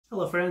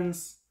Hello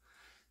friends!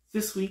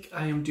 This week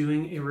I am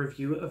doing a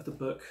review of the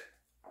book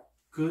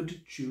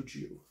Good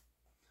Juju,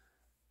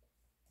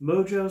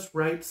 Mojos,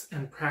 Rites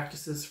and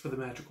Practices for the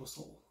Magical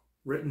Soul,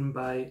 written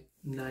by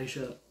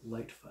Nija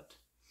Lightfoot.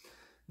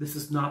 This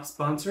is not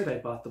sponsored. I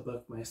bought the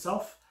book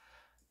myself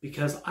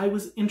because I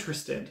was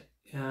interested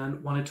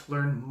and wanted to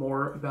learn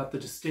more about the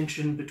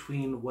distinction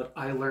between what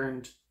I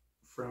learned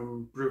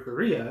from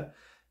Brujeria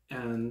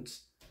and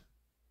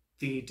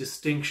the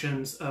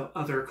distinctions of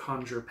other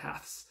conjure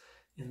paths.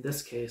 In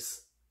this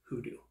case,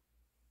 hoodoo.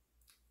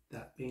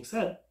 That being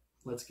said,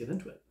 let's get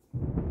into it.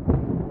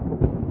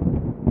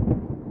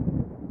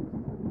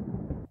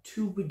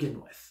 To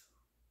begin with,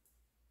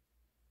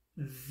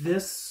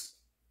 this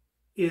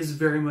is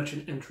very much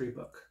an entry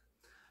book.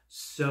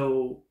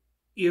 So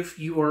if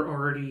you are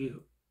already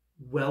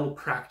well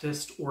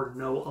practiced or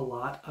know a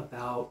lot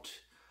about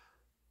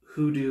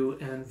hoodoo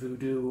and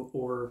voodoo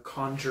or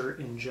conjure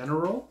in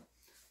general,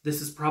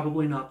 this is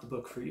probably not the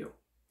book for you.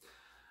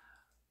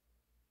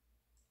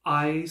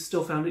 I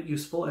still found it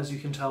useful, as you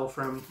can tell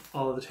from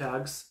all of the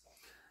tags,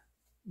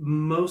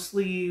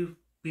 mostly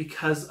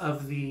because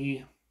of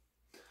the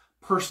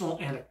personal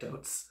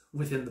anecdotes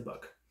within the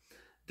book.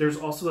 There's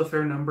also a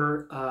fair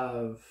number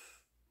of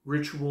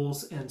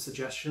rituals and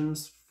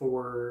suggestions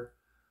for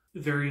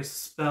various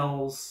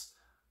spells,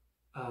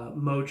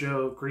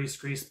 mojo,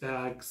 grease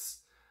bags,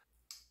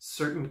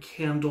 certain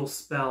candle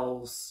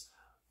spells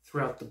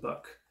throughout the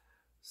book.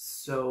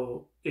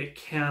 So it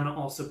can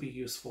also be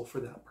useful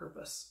for that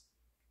purpose.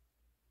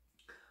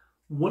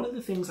 One of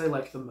the things I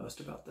like the most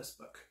about this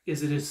book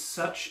is it is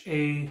such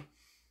a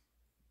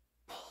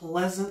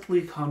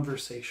pleasantly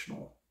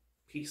conversational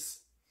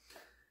piece.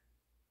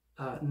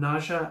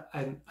 Nija,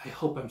 and I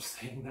hope I'm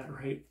saying that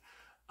right,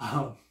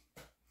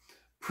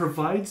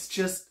 provides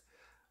just,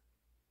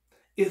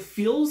 it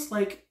feels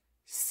like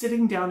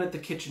sitting down at the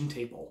kitchen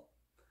table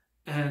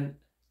and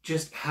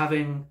just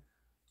having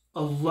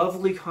a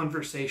lovely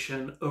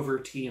conversation over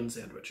tea and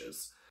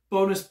sandwiches.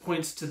 Bonus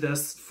points to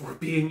this for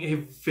being a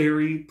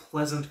very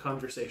pleasant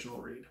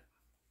conversational read.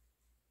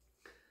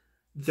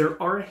 There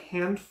are a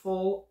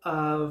handful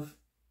of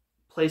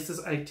places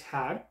I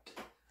tagged,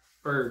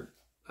 or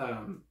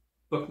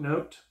book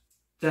note,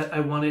 that I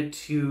wanted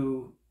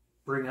to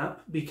bring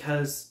up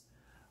because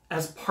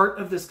as part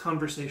of this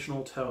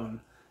conversational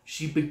tone,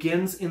 she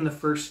begins in the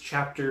first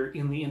chapter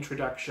in the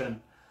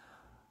introduction,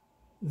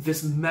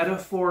 this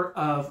metaphor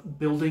of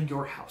building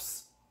your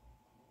house.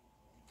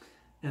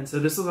 And so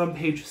this is on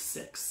page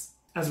 6.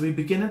 As we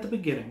begin at the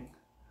beginning,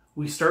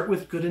 we start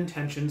with good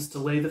intentions to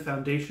lay the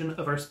foundation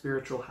of our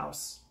spiritual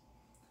house.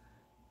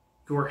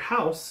 Your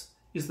house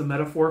is the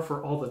metaphor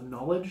for all the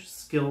knowledge,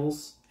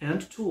 skills,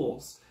 and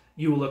tools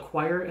you will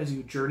acquire as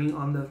you journey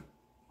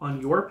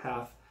on your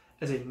path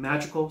as a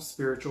magical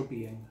spiritual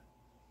being.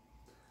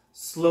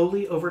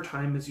 Slowly over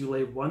time, as you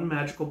lay one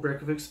magical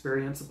brick of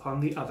experience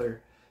upon the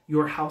other,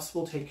 your house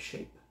will take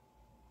shape.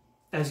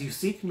 As you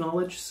seek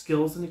knowledge,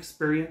 skills, and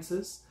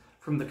experiences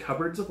from the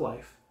cupboards of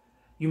life,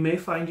 you may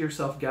find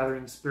yourself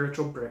gathering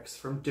spiritual bricks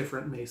from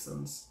different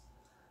masons.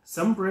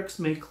 Some bricks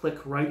may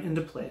click right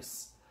into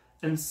place,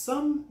 and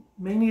some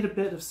may need a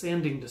bit of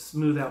sanding to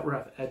smooth out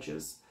rough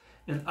edges,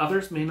 and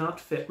others may not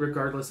fit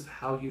regardless of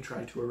how you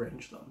try to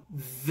arrange them.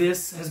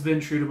 This has been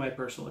true to my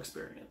personal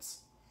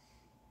experience.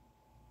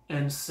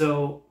 And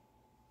so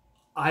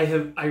I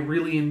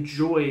really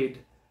enjoyed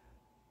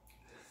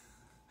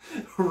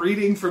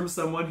reading from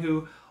someone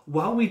who,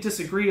 while we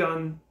disagree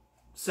on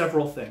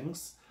several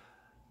things,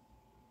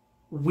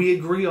 we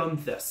agree on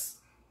this.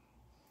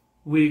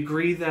 We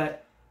agree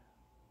that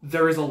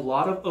there is a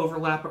lot of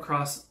overlap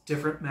across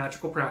different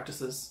magical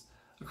practices,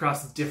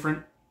 across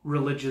different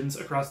religions,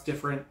 across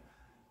different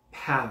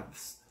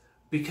paths,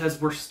 because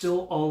we're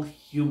still all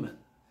human.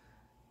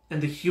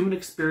 And the human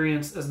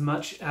experience, as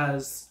much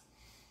as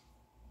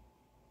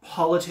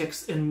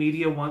politics and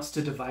media wants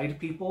to divide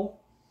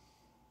people,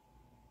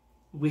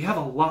 we have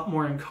a lot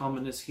more in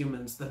common as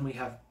humans than we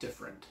have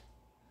different.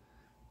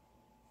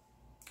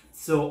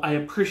 So I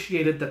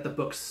appreciated that the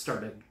book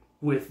started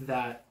with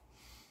that,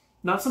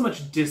 not so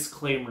much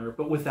disclaimer,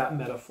 but with that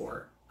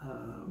metaphor.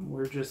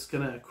 We're just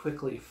gonna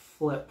quickly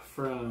flip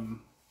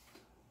from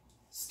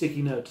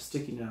sticky note to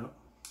sticky note.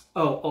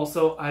 Oh,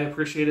 also I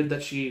appreciated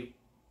that she,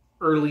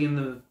 early in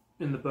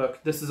the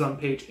book, this is on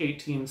page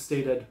 18,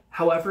 stated,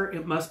 however,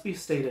 it must be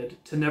stated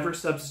to never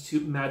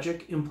substitute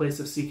magic in place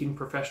of seeking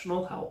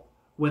professional help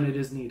when it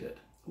is needed.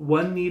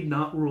 One need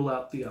not rule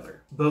out the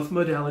other. Both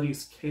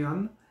modalities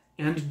can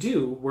and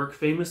do work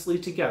famously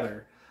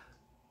together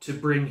to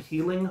bring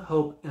healing,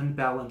 hope, and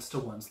balance to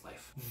one's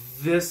life.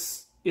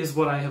 This is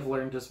what I have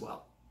learned as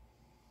well.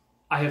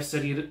 I have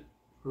studied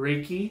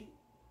Reiki,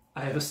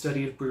 I have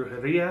studied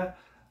Brujeria,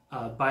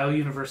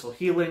 Bio-Universal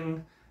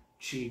Healing,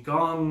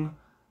 Qigong,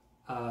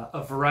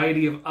 a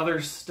variety of other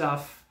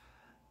stuff,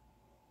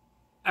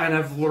 and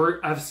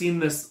I've seen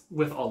this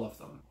with all of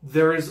them.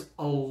 There is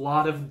a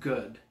lot of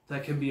good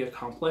that can be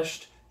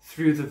accomplished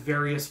through the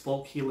various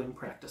folk healing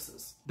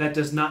practices. That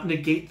does not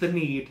negate the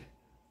need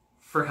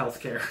for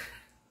healthcare.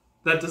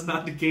 That does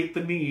not negate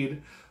the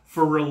need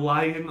for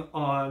relying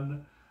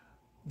on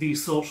the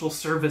social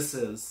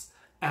services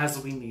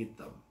as we need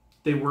them.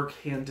 They work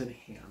hand in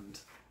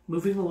hand.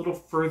 Moving a little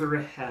further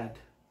ahead,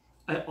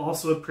 I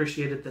also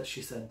appreciated that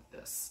she said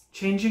this: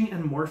 changing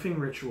and morphing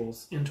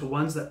rituals into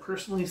ones that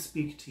personally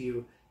speak to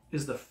you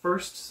is the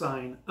first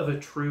sign of a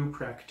true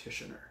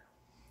practitioner.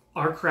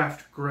 Our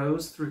craft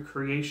grows through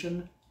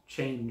creation,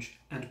 change,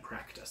 and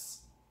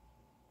practice.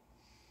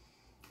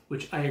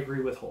 Which I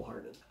agree with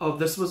wholeheartedly. Oh,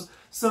 this is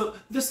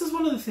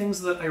one of the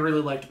things that I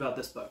really liked about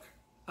this book.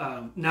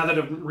 Now that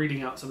I'm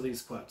reading out some of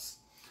these quotes.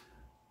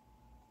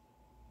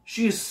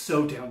 She is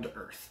so down to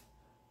earth.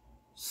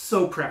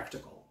 So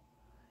practical.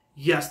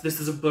 Yes, this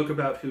is a book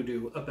about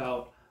hoodoo,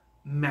 about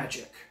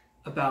magic,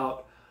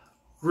 about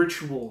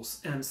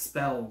rituals and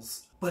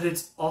spells, but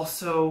it's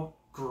also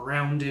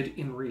grounded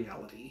in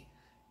reality.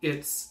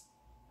 It's,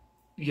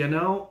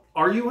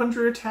 are you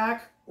under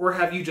attack or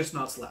have you just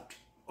not slept?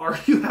 Are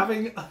you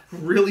having a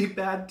really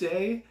bad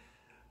day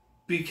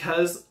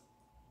because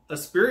a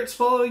spirit's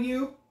following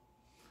you?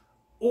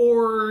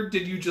 Or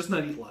did you just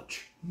not eat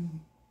lunch?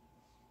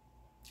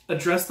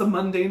 Address the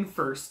mundane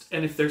first,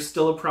 and if there's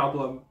still a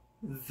problem,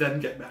 then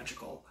get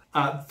magical.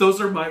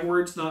 Those are my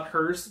words, not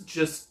hers.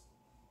 Just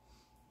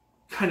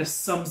kind of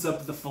sums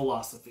up the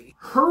philosophy.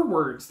 Her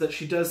words that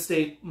she does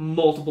state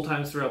multiple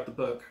times throughout the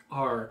book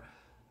are,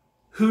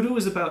 hoodoo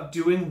is about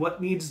doing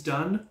what needs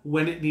done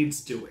when it needs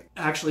doing.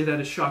 Actually,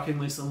 that is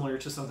shockingly similar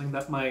to something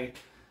that my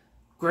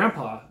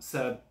grandpa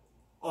said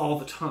all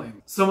the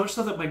time. So much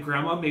so that my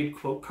grandma made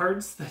quote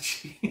cards that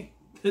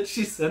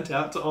she sent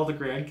out to all the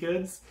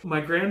grandkids.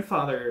 My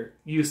grandfather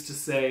used to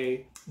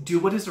say, do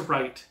what is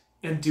right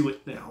and do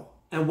it now.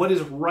 And what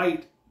is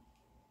right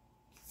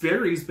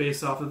varies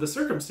based off of the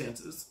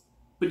circumstances,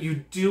 but you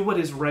do what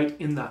is right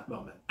in that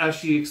moment. As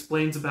she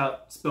explains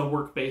about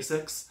spellwork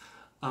basics,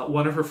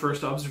 one of her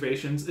first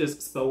observations is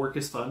spellwork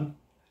is fun.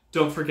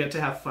 Don't forget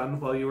to have fun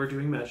while you are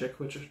doing magic,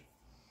 which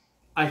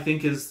I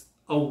think is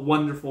a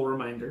wonderful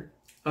reminder.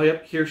 Oh,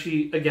 yep, here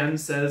she again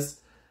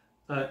says,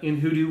 in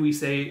hoodoo we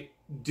say,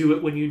 do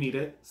it when you need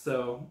it.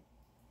 So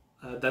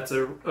that's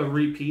a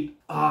repeat.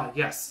 Ah,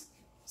 yes.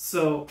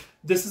 So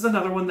this is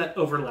another one that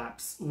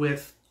overlaps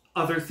with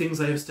other things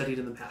I have studied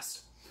in the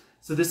past.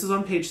 So this is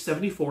on page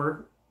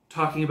 74,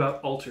 talking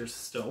about altars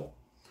still.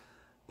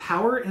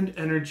 Power and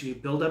energy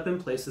build up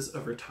in places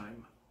over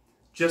time.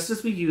 Just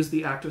as we use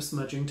the act of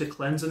smudging to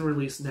cleanse and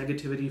release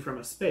negativity from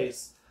a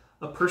space,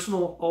 a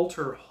personal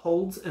altar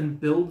holds and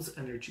builds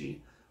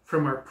energy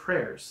from our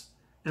prayers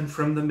and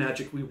from the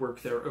magic we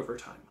work there over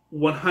time.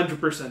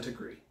 100%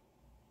 agree.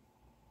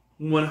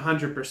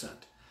 100%.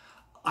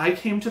 I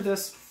came to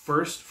this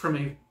first from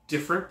a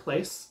different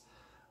place,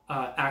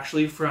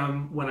 actually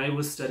from when I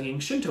was studying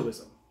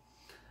Shintoism,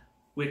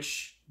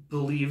 which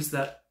believes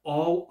that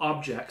all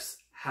objects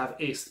have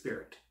a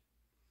spirit.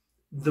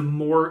 The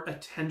more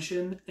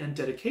attention and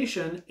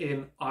dedication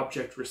an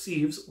object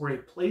receives or a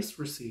place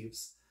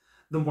receives,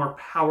 the more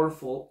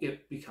powerful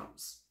it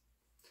becomes.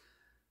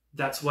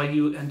 That's why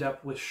you end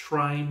up with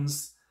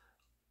shrines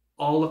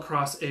all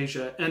across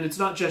Asia. And it's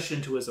not just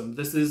Shintoism.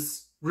 This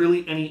is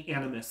really any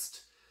animist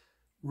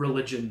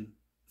religion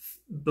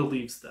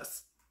believes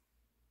this.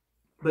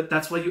 But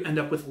that's why you end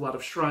up with a lot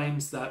of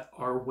shrines that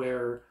are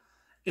where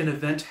an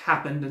event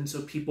happened, and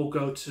so people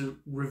go to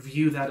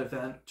review that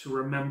event, to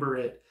remember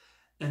it,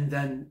 and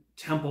then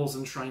temples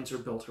and shrines are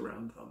built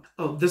around them.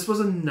 Oh, this was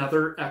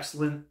another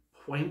excellent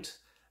point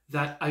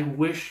that I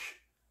wish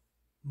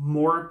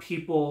more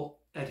people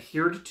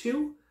adhered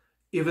to,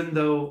 even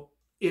though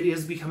it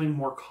is becoming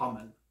more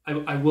common.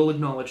 I will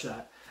acknowledge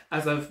that.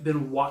 As I've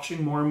been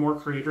watching more and more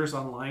creators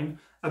online,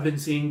 I've been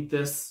seeing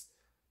this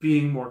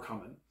being more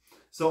common.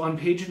 So on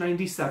page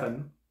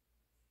 97,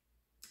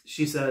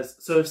 she says,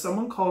 so if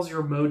someone calls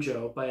your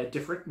mojo by a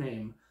different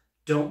name,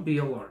 don't be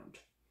alarmed.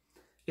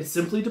 It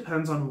simply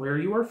depends on where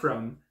you are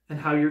from and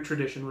how your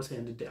tradition was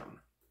handed down.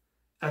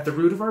 At the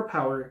root of our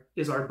power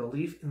is our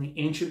belief in the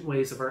ancient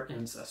ways of our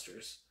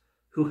ancestors,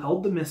 who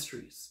held the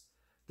mysteries,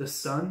 the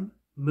sun,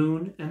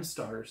 moon, and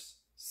stars,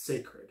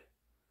 sacred.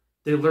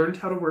 They learned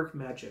how to work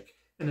magic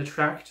and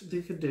attract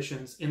the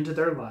conditions into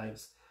their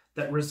lives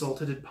that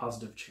resulted in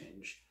positive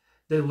change.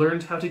 They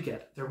learned how to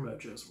get their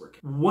mojos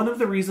working. One of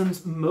the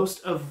reasons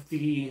most of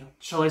the,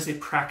 shall I say,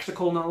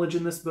 practical knowledge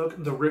in this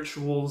book, the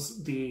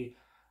rituals, the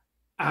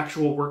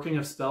actual working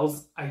of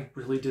spells, I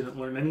really didn't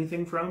learn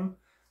anything from,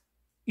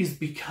 is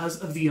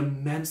because of the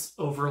immense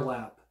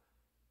overlap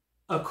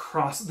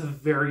across the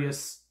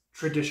various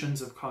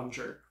traditions of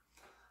conjure.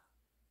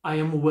 I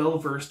am well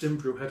versed in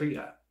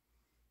brujeria.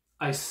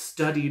 I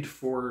studied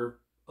for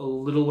a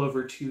little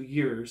over 2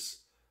 years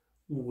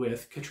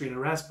with Katrina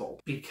Rasbold.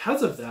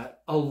 Because of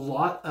that, a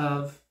lot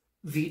of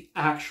the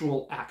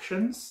actual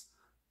actions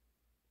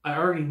I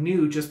already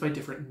knew just by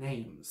different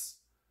names.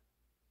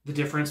 The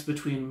difference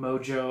between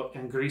mojo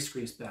and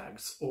grease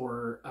bags,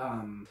 or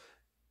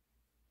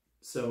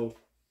so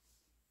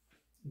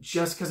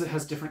just because it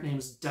has different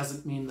names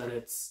doesn't mean that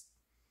it's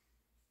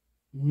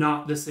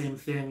not the same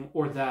thing,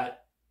 or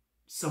that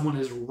someone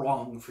is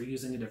wrong for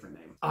using a different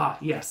name. Ah,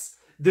 yes.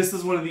 This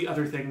is one of the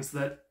other things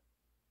that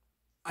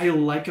I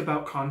like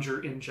about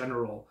Conjure in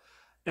general.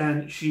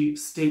 And she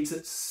states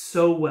it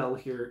so well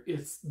here.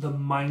 It's the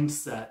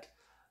mindset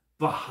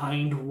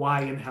behind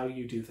why and how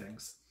you do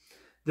things.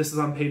 This is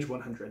on page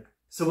 100.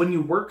 So when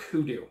you work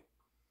hoodoo,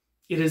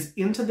 it is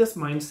into this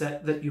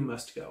mindset that you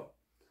must go.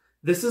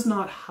 This is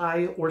not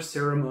high or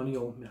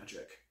ceremonial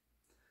magic.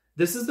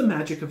 This is the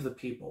magic of the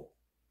people,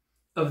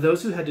 of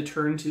those who had to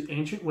turn to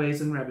ancient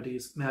ways and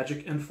remedies,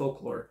 magic and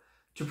folklore,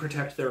 to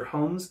protect their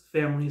homes,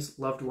 families,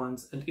 loved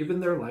ones, and even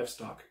their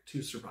livestock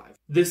to survive.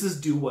 This is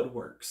do what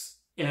works,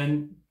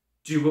 and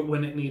do it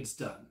when it needs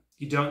done.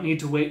 You don't need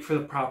to wait for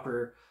the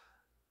proper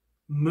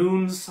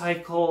moon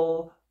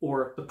cycle,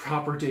 or the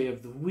proper day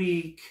of the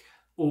week,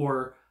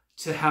 or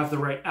to have the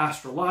right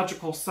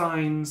astrological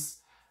signs.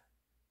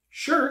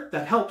 Sure,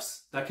 that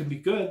helps. That can be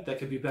good. That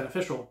can be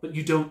beneficial, but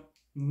you don't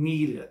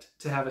need it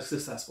to have a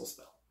successful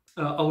spell.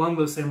 Along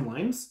those same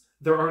lines,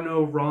 there are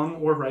no wrong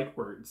or right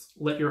words.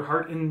 Let your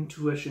heart and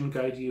intuition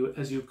guide you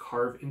as you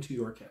carve into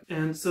your canon.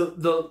 And so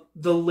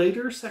the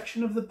later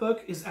section of the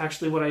book is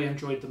actually what I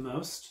enjoyed the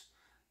most,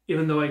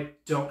 even though I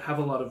don't have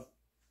a lot of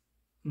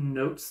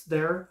notes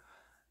there,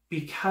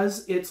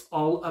 because it's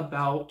all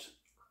about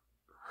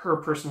her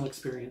personal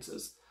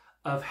experiences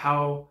of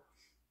how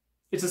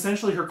it's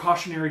essentially her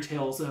cautionary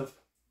tales of,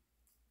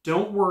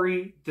 don't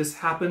worry, this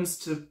happens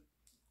to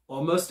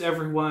almost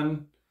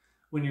everyone.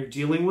 When you're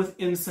dealing with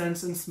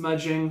incense and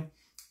smudging,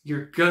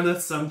 you're gonna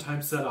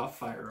sometimes set off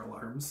fire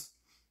alarms.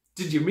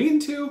 Did you mean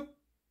to?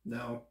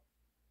 No.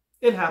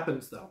 It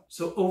happens though.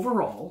 So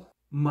overall,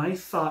 my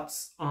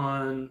thoughts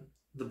on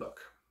the book.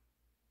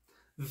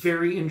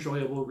 Very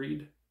enjoyable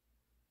read.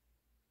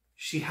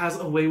 She has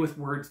a way with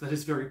words that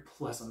is very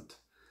pleasant.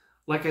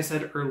 Like I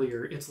said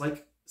earlier, it's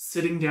like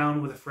sitting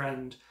down with a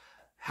friend,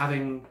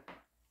 having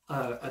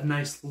a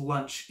nice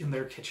lunch in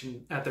their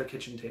kitchen, at their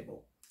kitchen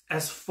table.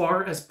 As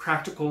far as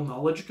practical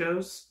knowledge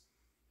goes,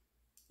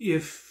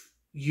 if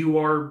you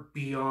are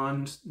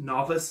beyond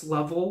novice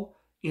level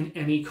in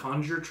any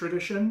conjure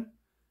tradition,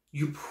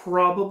 you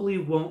probably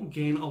won't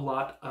gain a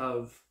lot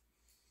of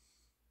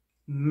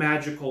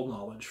magical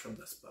knowledge from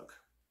this book.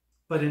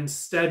 But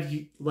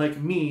instead, like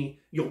me,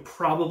 you'll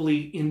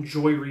probably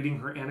enjoy reading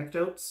her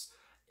anecdotes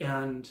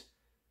and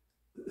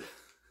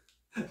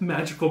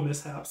magical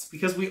mishaps,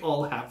 because we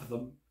all have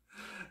them.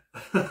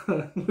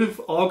 We've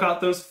all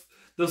got those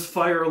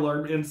fire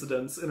alarm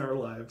incidents in our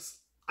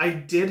lives. I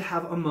did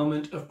have a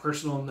moment of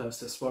personal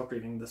gnosis while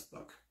reading this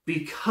book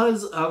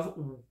because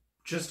of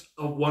just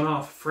a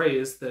one-off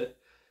phrase that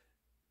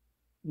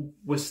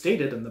was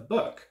stated in the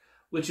book,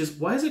 which is,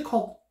 why is it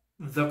called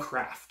the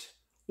craft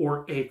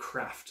or a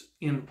craft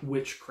in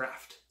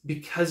witchcraft?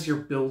 Because you're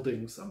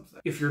building something.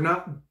 If you're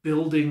not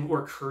building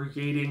or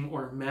creating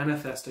or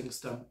manifesting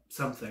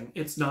something,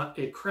 it's not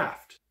a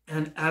craft.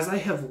 And as I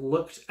have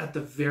looked at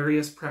the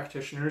various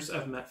practitioners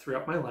I've met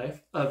throughout my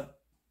life of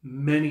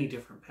many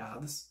different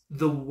paths,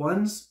 the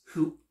ones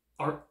who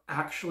are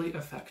actually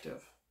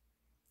effective,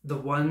 the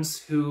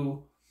ones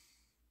who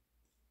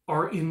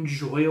are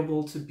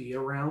enjoyable to be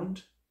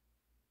around,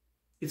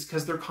 it's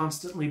because they're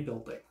constantly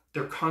building.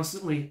 They're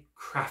constantly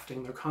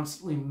crafting. They're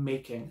constantly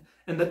making.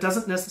 And that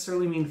doesn't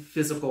necessarily mean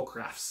physical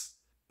crafts,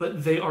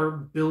 but they are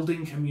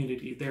building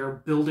community. They are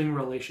building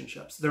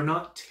relationships. They're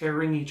not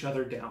tearing each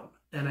other down.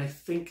 And I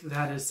think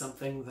that is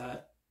something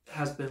that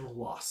has been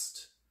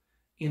lost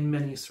in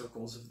many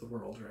circles of the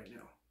world right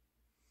now.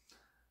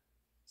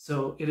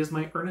 So it is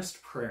my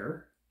earnest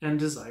prayer and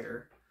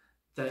desire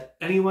that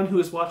anyone who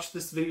has watched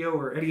this video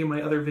or any of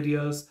my other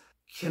videos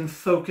can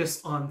focus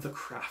on the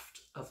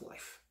craft of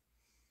life.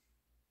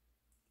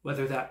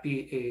 Whether that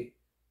be a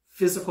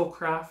physical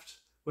craft,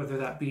 whether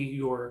that be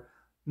your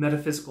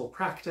metaphysical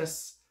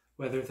practice,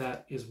 whether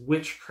that is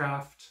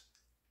witchcraft,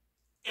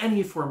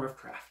 any form of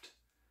craft.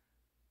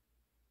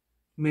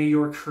 May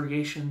your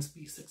creations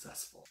be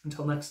successful.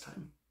 Until next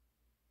time,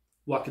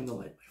 walk in the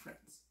light, my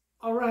friends.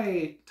 All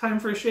right, time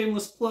for a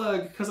shameless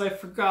plug, because I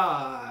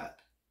forgot.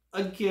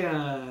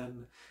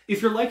 Again.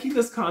 If you're liking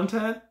this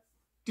content,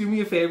 do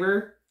me a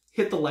favor,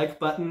 hit the like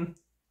button,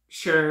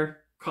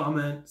 share,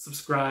 comment,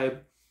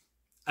 subscribe.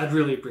 I'd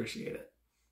really appreciate it.